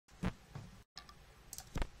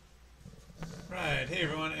Alright, hey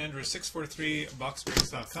everyone,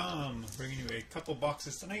 Andrew643boxbreaks.com, bringing you a couple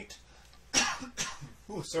boxes tonight.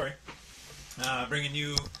 Ooh, sorry. Bringing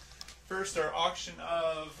you first our auction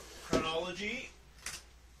of Chronology.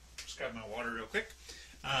 Just grab my water real quick.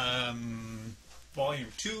 Volume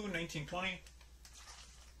 2, 1920.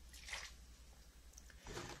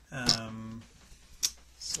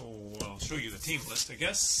 So I'll show you the team list, I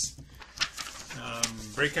guess.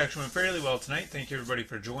 Break action went fairly well tonight. Thank you everybody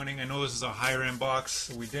for joining. I know this is a higher end box,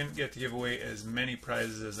 so we didn't get to give away as many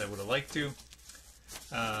prizes as I would have liked to.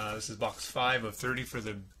 This is box 5 of 30 for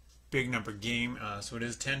the big number game, so it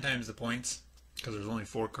is 10 times the points because there's only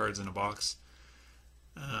 4 cards in a box.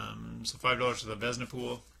 So $5 for the Vesna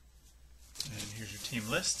pool, and here's your team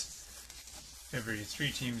list. Every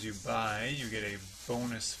 3 teams you buy, you get a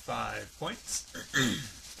bonus 5 points.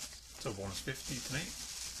 So bonus 50 tonight.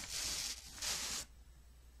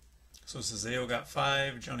 So Cezeo got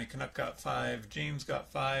 5, Johnny Canuck got 5, James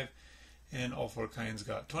got 5, and all 4 kinds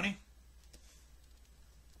got 20.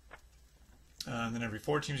 And then every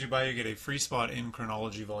 4 teams you buy, you get a free spot in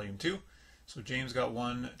Chronology Volume 2. So James got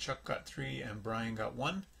 1, Chuck got 3, and Brian got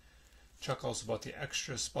 1. Chuck also bought the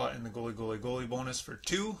extra spot in the goalie bonus for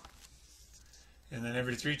 2. And then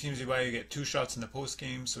every 3 teams you buy, you get 2 shots in the post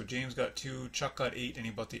game. So James got 2, Chuck got 8, and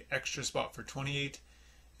he bought the extra spot for 28.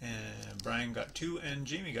 And Brian got 2, and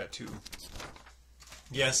Jamie got 2.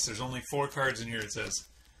 Yes, there's only 4 cards in here. It says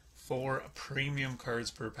 4 premium cards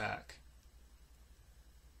per pack.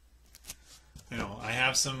 You know, I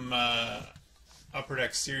have some Upper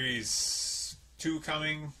Deck Series 2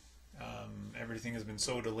 coming. Everything has been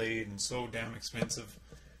so delayed and so damn expensive.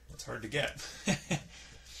 It's hard to get.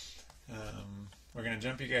 We're going to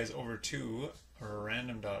jump you guys over to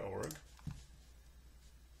random.org.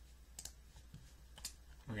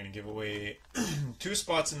 We're going to give away 2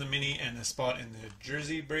 spots in the mini and a spot in the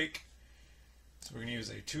jersey break. So we're going to use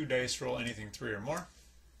a 2 dice roll, anything 3 or more.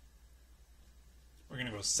 We're going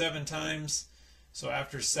to go 7 times. So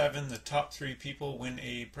after 7, the top 3 people win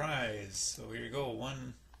a prize. So here you go.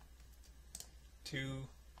 1, 2,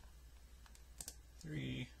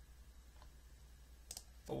 3,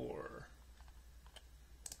 4,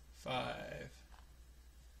 5,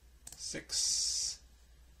 6.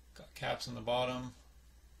 Got caps on the bottom.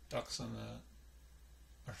 Ducks on the,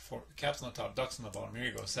 or 4, caps on the top, ducks on the bottom. Here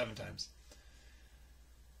you go, 7 times.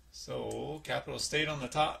 So Capital State on the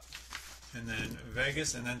top, and then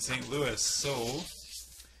Vegas, and then St. Louis. So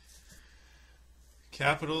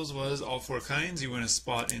Capitals was all 4 kinds. You win a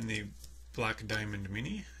spot in the Black Diamond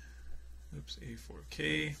Mini. Oops,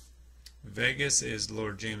 A4K. Vegas is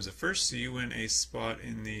Lord James I, so you win a spot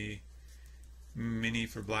in the Mini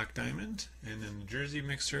for Black Diamond, and then the jersey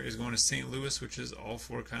mixer is going to St. Louis, which is all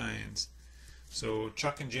 4 kinds. So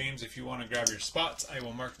Chuck and James, if you want to grab your spots, I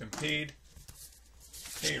will mark them paid.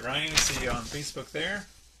 Hey Ryan, see you on Facebook there.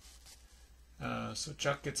 So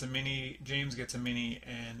Chuck gets a mini, James gets a mini,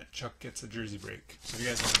 and Chuck gets a jersey break. So if you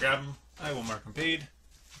guys want to grab them, I will mark them paid.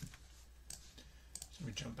 So let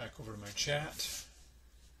me jump back over to my chat.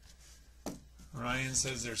 Ryan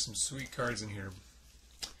says there's some sweet cards in here.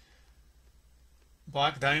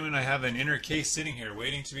 Black Diamond, I have an inner case sitting here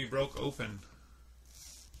waiting to be broke open.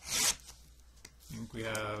 I think we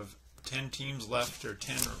have 10 teams left, or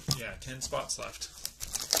 10 10 spots left.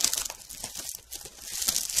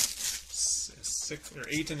 6 or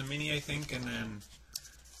 8 in the mini, I think, and then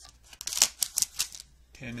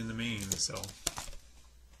 10 in the main. So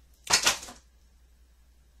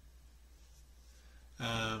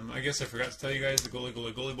I guess I forgot to tell you guys the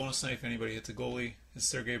goalie bonus night. If anybody hits a goalie, is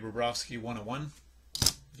Sergei Bobrovsky 1-1.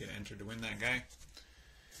 Get entered to win that guy.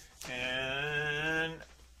 And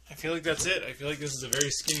I feel like that's it. I feel like this is a very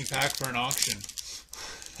skinny pack for an auction.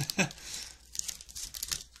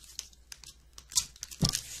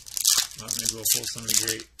 Well, maybe we'll pull somebody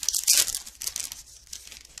great.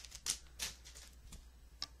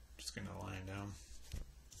 Just gonna line it down.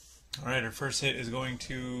 Alright, our first hit is going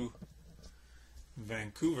to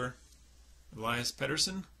Vancouver. Elias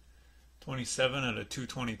Pettersson, 27 out of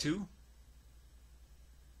 222.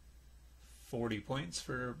 40 points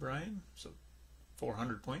for Brian, so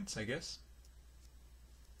 400 points, I guess.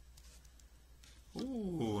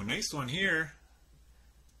 Ooh, nice one here.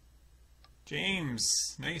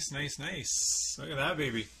 James, nice, nice, nice. Look at that,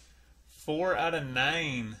 baby. 4 out of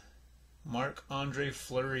 9. Marc-Andre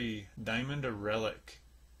Fleury, Diamond a Relic.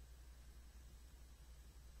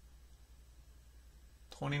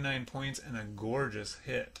 29 points and a gorgeous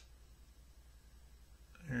hit.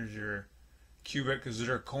 Here's your cubic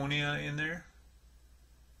zirconia in there.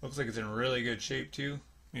 Looks like it's in really good shape too.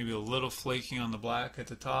 Maybe a little flaking on the black at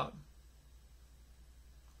the top.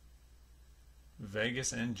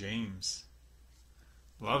 Vegas and James.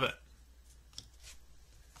 Love it.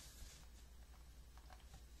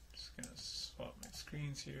 Just gonna swap my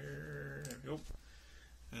screens here. There we go.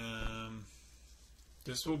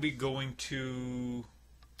 This will be going to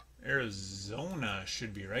Arizona,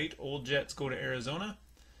 should be right. Old Jets go to Arizona.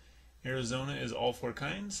 Arizona is all four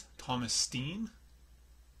kinds. Thomas Steen,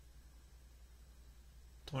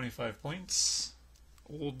 25 points.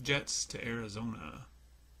 Old Jets to Arizona.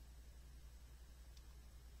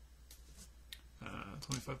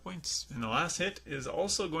 25 points. And the last hit is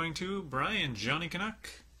also going to Brian, Johnny Canuck.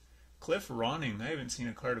 Cliff Ronning. I haven't seen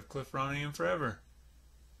a card of Cliff Ronning in forever.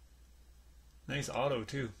 Nice auto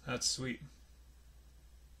too. That's sweet.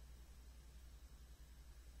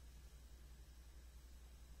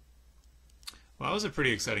 Well, that was a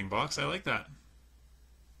pretty exciting box. I like that.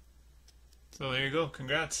 So there you go.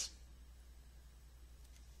 Congrats.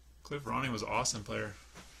 Cliff Ronning was an awesome player.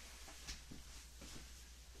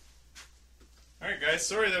 Alright guys,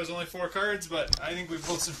 sorry that was only 4 cards, but I think we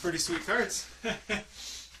pulled some pretty sweet cards.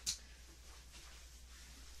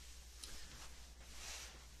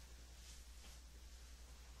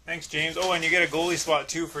 Thanks, James. Oh, and you get a goalie spot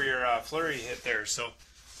too for your flurry hit there, so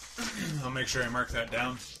I'll make sure I mark that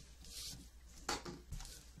down.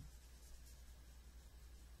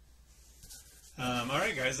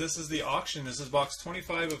 Alright guys, this is the auction. This is box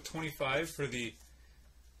 25 of 25 for the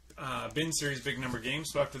bin series big number game.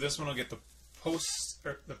 So after this one I'll get the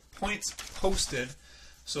points posted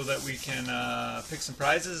so that we can pick some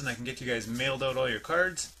prizes and I can get you guys mailed out all your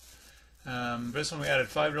cards. This one we added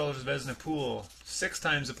 $5 of Vezina Pool, 6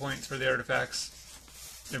 times the points for the artifacts.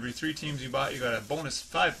 Every 3 teams you bought you got a bonus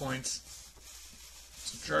 5 points.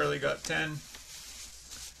 So Charlie got 10,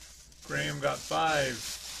 Graham got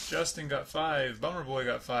 5, Justin got 5, Bummer Boy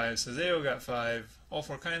got 5, Sazeo got 5, All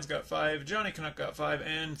Four Kinds got 5, Johnny Canuck got 5,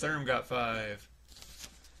 and Therm got 5.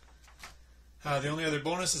 The only other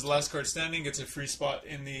bonus is the last card standing gets a free spot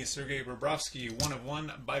in the Sergei Bobrovsky 1 of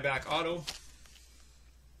 1 buyback auto.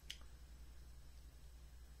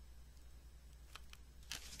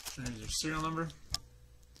 There's your serial number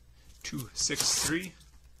 263.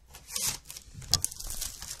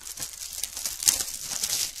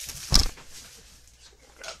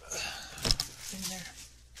 Grab a thing there.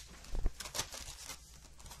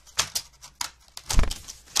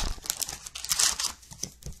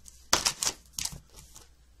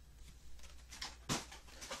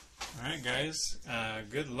 Alright guys,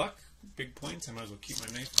 good luck. Big points. I might as well keep my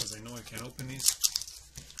knife because I know I can't open these.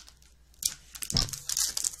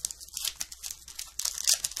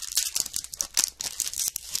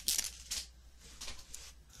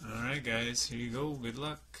 Alright guys, here you go. Good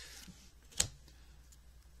luck.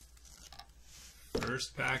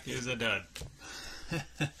 First pack is a dud.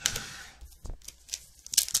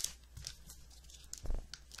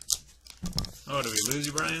 Oh, did we lose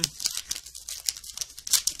you, Brian?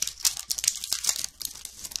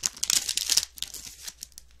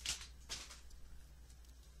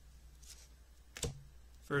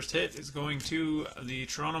 First hit is going to the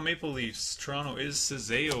Toronto Maple Leafs. Toronto is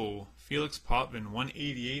Sazeo. Felix Potvin,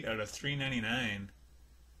 188 out of 399.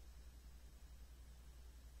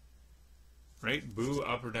 Right, boo,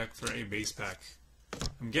 upper deck for a base pack.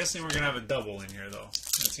 I'm guessing we're going to have a double in here, though.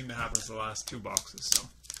 That seemed to happen to the last 2 boxes, so.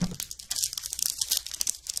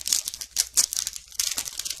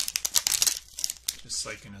 Just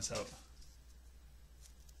psyching us out.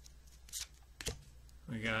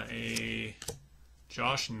 We got a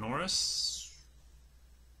Josh Norris,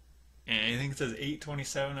 and I think it says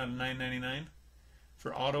 827 out of 999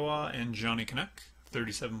 for Ottawa, and Johnny Canuck,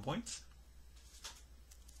 37 points.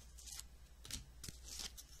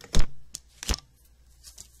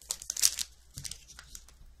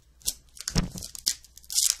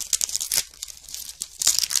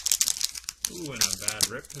 Ooh, and a bad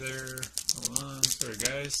rip there. Hold on, sorry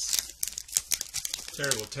guys.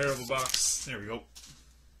 Terrible, terrible box. There we go.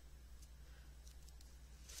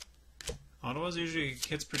 Ottawa's usually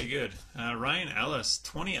hits pretty good. Ryan Ellis,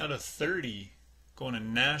 20 out of 30, going to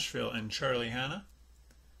Nashville and Charlie Hanna.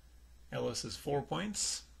 Ellis is 4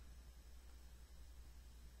 points.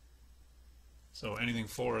 So anything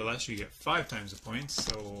 4 or less, you get 5 times the points.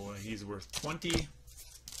 So he's worth 20.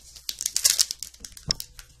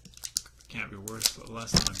 Can't be worth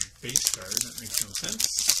less than a base card. That makes no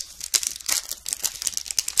sense.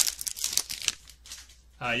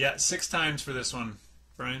 Yeah, 6 times for this one,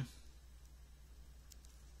 Brian.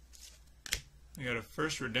 We got a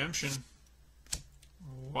first redemption.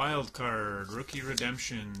 Wild card, rookie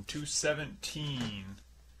redemption, 217.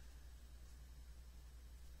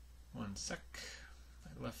 One sec.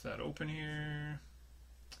 I left that open here.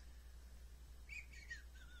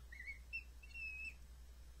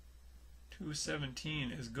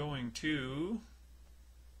 217 is going to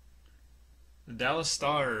the Dallas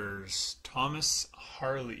Stars, Thomas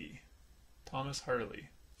Harley.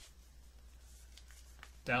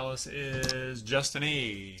 Dallas is Justin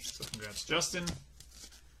A. So congrats, Justin.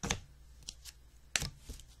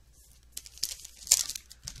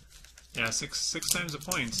 Yeah, six times the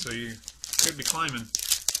points, so you could be climbing.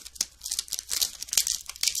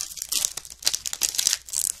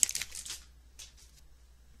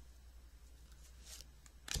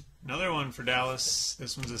 Another one for Dallas.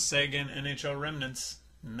 This one's a Sagan NHL Remnants,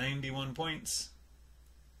 91 points.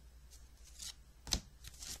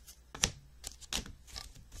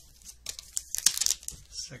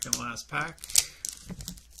 Second last pack.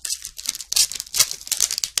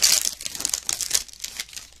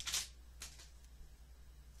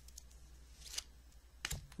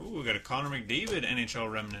 Ooh, we got a Connor McDavid NHL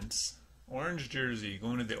Remnants. Orange jersey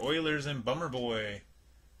going to the Oilers and Bummer Boy.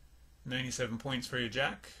 97 points for you,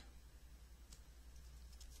 Jack.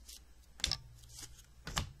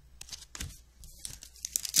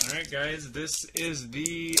 Alright guys, this is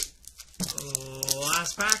the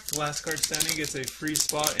last pack. The last card standing gets a free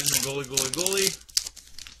spot in the goalie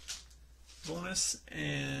bonus.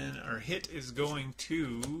 And our hit is going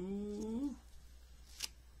to...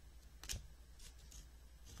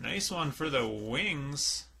 Nice one for the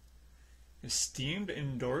Wings. Esteemed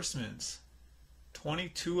endorsements.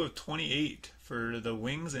 22 of 28 for the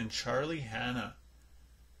Wings and Charlie Hanna.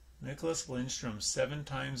 Nicholas Lindstrom, 7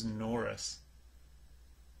 times Norris.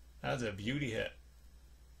 That's a beauty hit.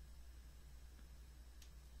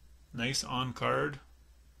 Nice on card.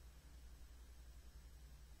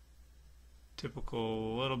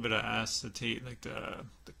 Typical little bit of acetate, like the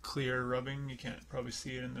clear rubbing. You can't probably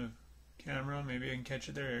see it in the camera. Maybe I can catch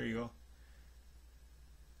it there. There you go.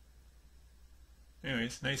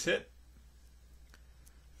 Anyways, nice hit.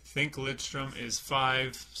 I think Lidstrom is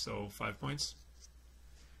 5, so 5 points.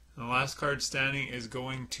 And the last card standing is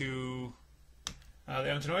going to the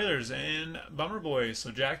Edmonton Oilers and Bummer Boy.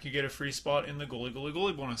 So Jack, you get a free spot in the goalie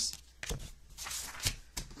bonus.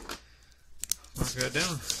 Mark that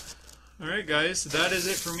down. Alright guys, so that is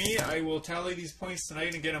it for me. I will tally these points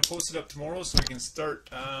tonight and get them posted up tomorrow so we can start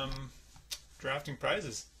drafting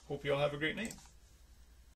prizes. Hope you all have a great night.